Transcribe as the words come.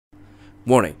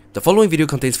Warning, the following video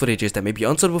contains footages that may be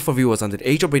unsuitable for viewers under the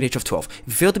age or brain age of 12. If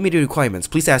you fail to meet the requirements,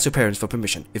 please ask your parents for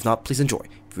permission. If not, please enjoy.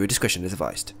 Viewer discretion is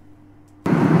advised.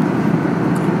 Good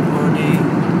morning,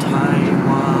 Taiwan.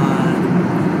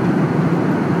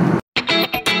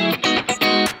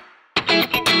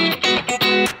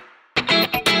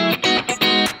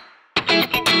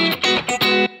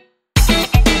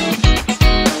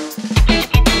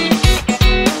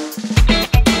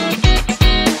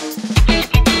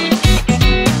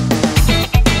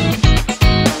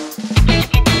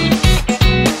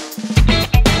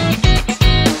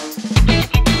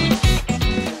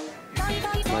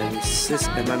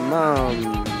 And my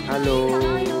mom,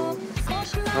 hello，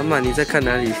 妈妈你在看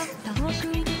哪里？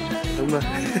妈妈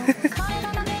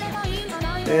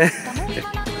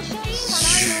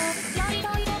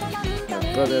，my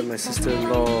brother, my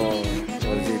sister-in-law,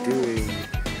 what are they doing?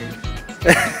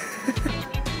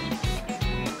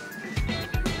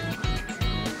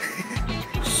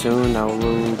 Soon I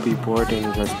will be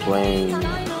boarding this plane.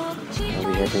 I'll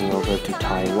be heading over to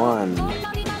Taiwan.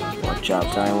 Watch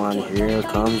out, Taiwan, here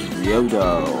comes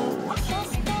Ryodo.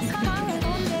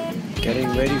 Getting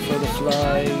ready for the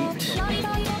flight.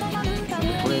 On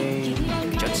the plane,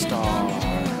 Jetstar.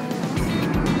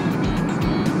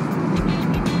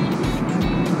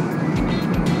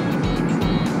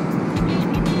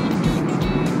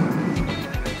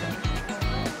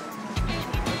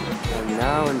 I'm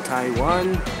now in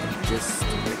Taiwan. Just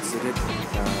exited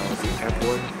the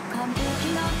airport.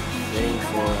 Waiting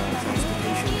for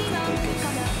transportation.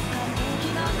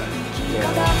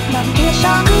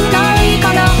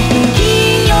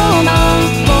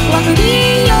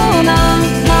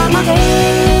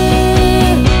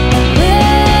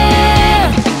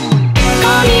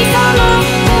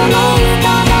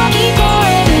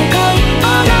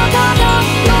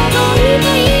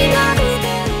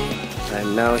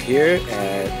 I'm now here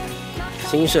at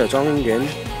新社庄园.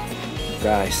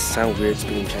 Guys, sound weird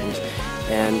speaking Chinese.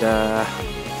 And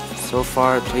so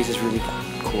far the place is really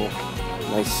cool.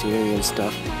 Nice scenery and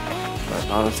stuff, but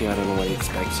honestly I don't know what to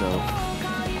expect, so I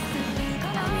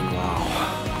mean, wow.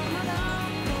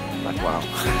 Like, wow.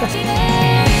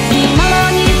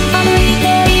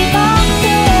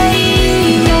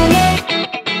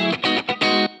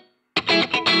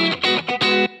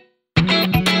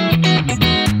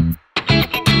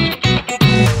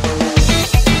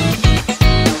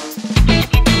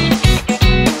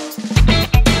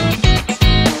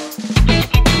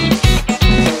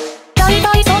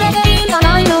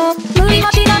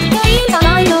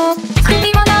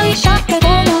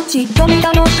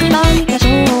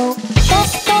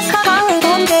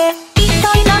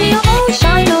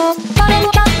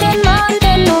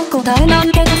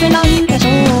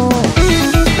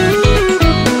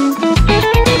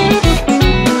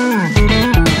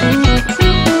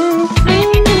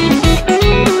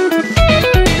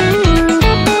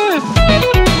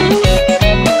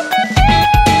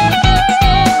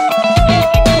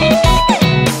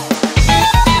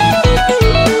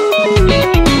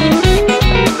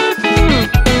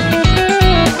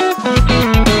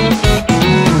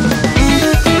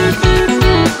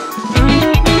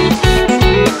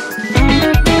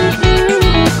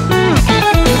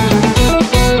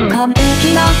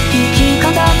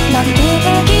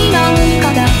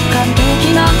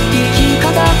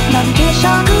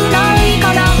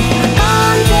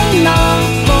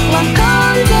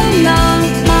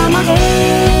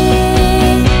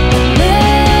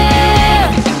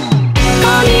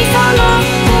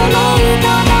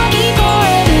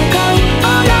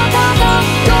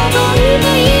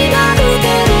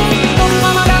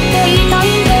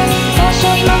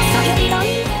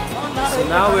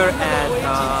 Now we're at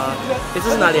这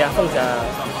是哪里啊？凤甲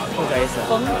夜市。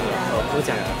凤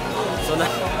甲。So now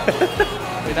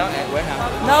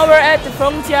Now we're at the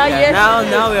Fengjia Yes.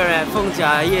 Now we're at 凤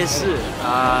甲夜市.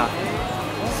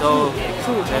 So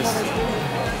there's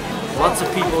lots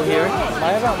of people here,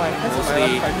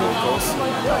 mostly locals,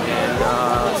 and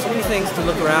so many things to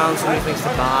look around, so many things to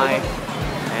buy,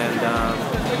 and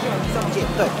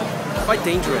quite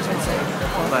dangerous, I'd say,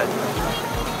 but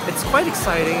it's quite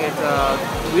exciting.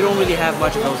 We don't really have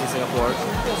much of those in Singapore,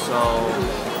 so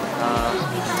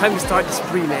time to start the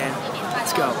spree, man.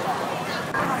 Let's go.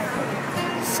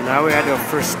 So now we're at our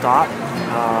first stop.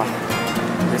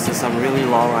 This is some really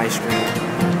long ice cream.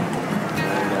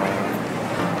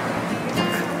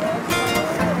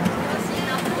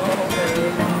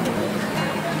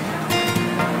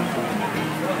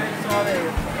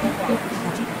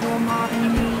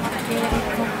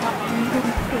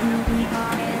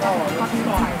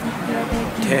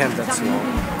 Damn, that's long.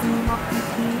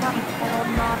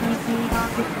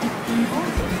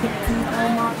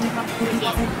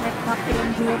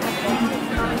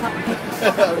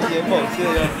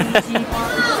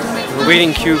 We're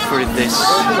waiting queue for this.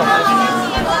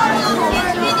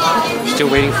 Still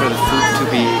waiting for the food to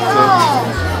be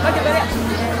cooked.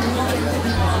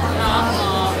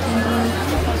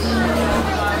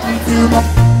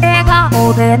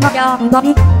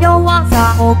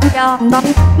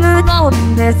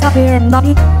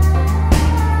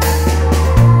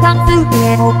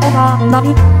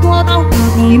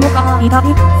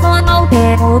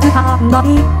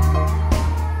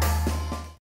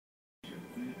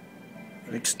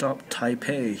 Next stop,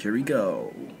 Taipei. Here we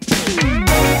go.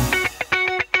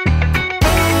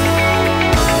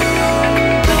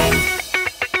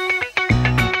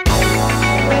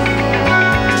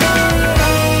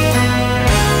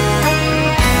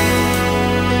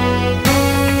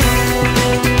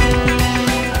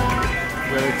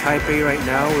 Taipei right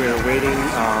now. We're waiting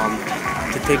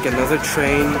to take another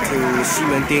train to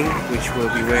Ximending, which will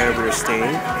be where we're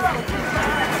staying.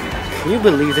 Can you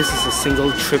believe this is a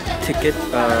single trip ticket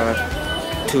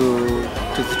to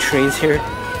the trains here?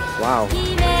 Wow.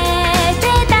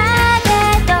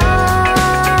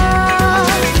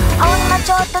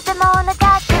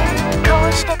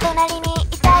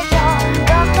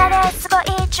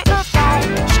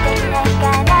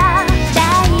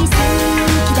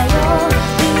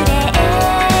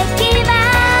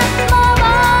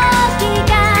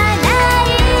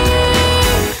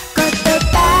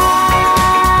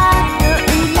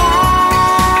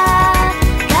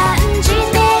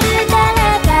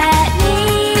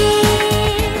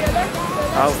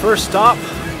 First stop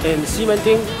in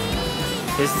Ximending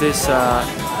is this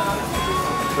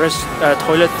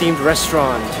toilet-themed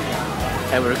restaurant,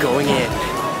 and we're going in.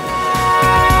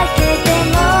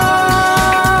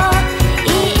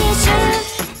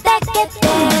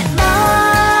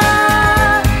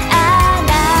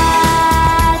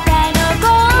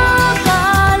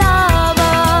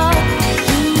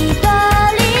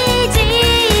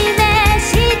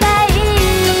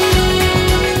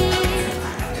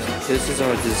 This is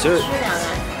our dessert.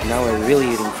 Now we're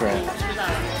really eating crab.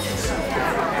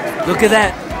 Look at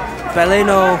that!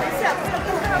 Baleno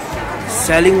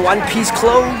selling one-piece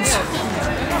clothes.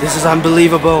 This is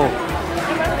unbelievable.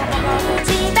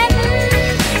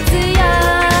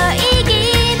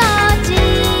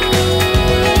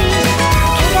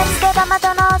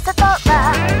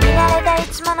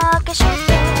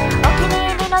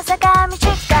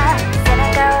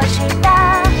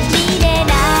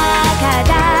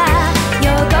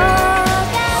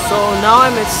 Now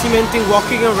I'm at Ximending,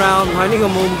 walking around, minding my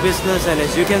own business, and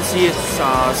as you can see, it's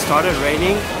started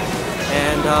raining,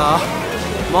 and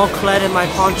I'm all clad in my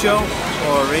poncho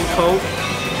or raincoat.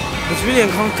 It's really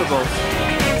uncomfortable.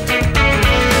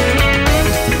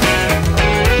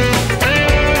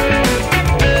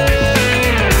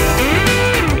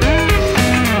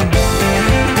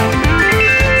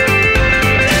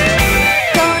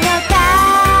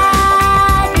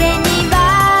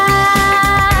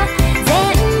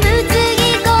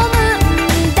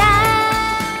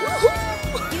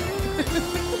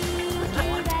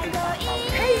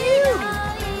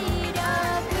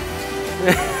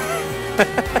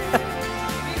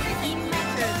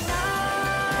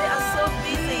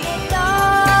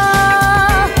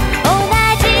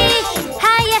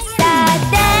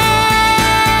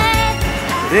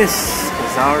 This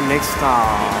is our next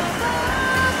stop.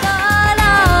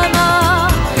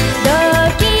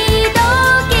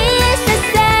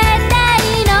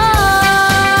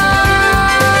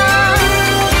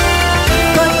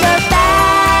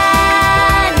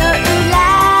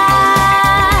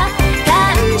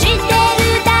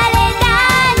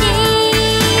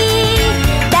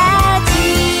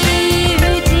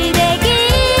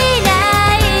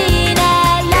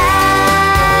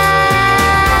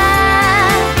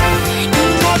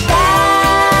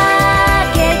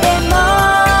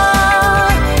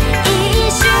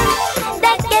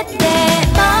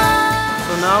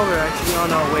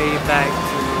 Back to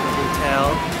the hotel.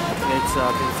 It's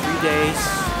been 3 days,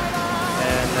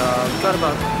 and we've got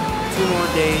about 2 more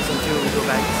days until we go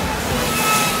back to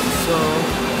Singapore.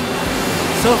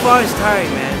 So far it's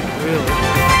tiring, man, really.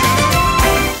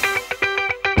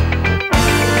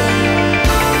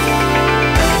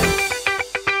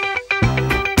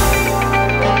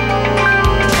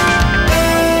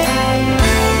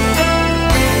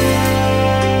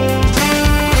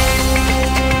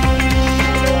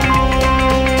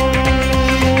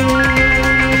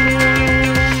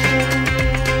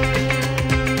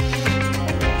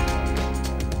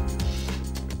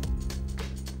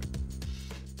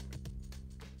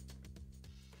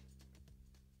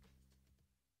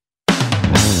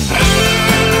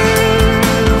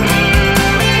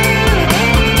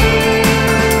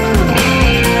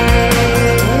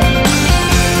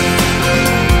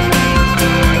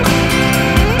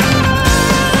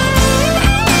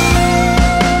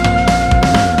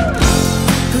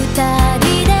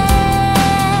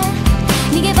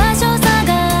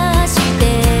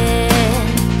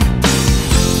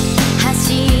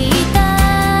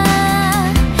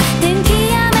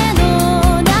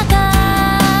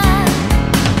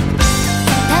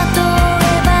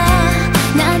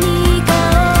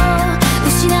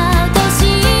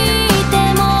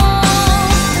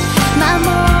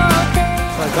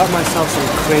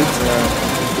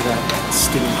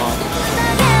 steaming hot.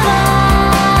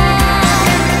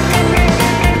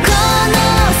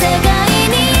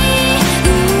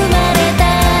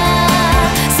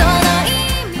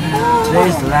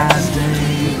 Today's the last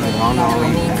day. We're on our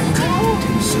way back to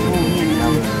Seoul.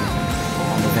 Another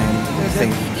event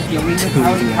thing to the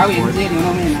airport.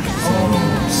 So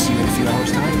see you in a few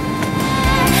hours time.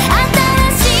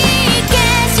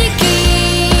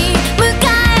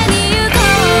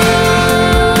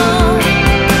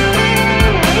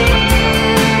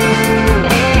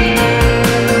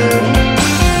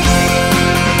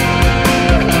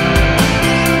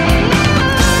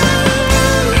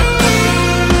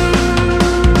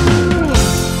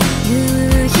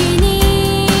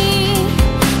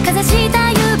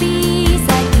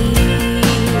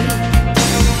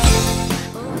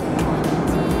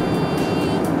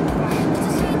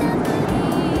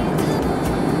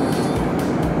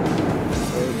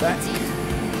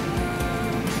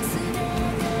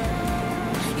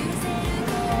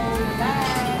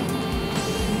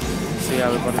 So yeah,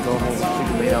 we're about to go home. It's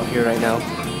pretty late out here right now.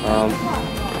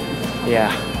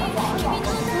 Yeah.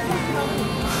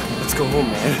 Let's go home,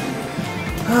 man.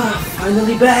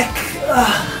 Finally back.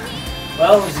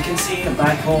 Well, as you can see, I'm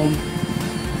back home.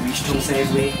 Reached home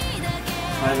safely.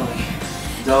 Finally.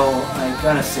 Though I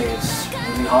gotta say it's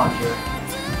really hot here.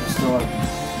 I'm still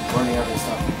burning up and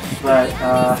stuff. But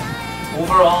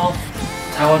overall,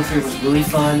 Taiwan trip was really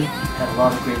fun. Had a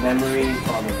lot of great memories,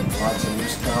 probably lots of new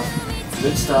stuff,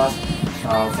 good stuff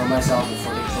for myself and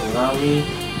for the people around me.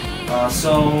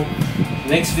 So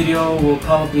next video will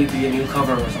probably be a new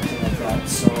cover or something like that.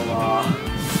 So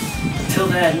until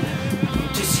then,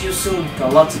 to see you soon.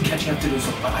 Got lots of catching up to do.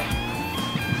 So bye.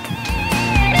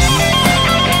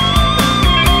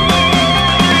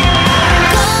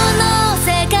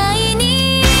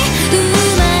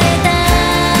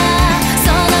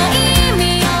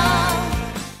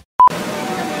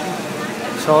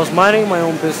 So I was minding my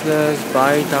own business,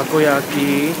 buying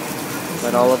takoyaki,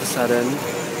 but all of a sudden,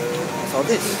 I saw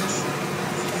this.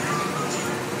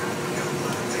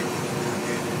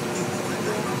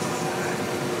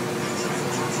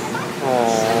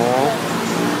 Aww.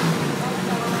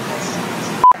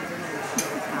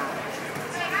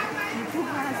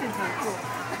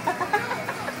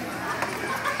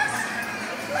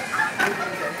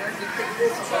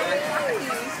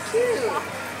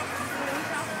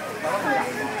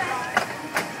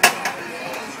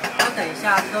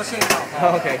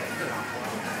 Okay.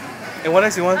 And what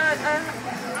else you want?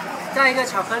 再一个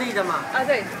巧克力的嘛。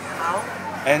对。好。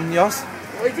 And yours?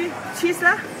 我已经cheese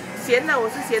啦，咸的，我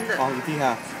是咸的。哦，一定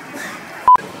啊。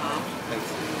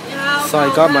 So I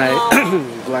got my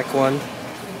black one.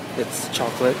 It's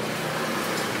chocolate.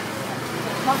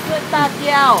 Chocolate 大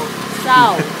雕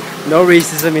烧。No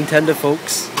racism intended,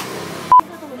 folks.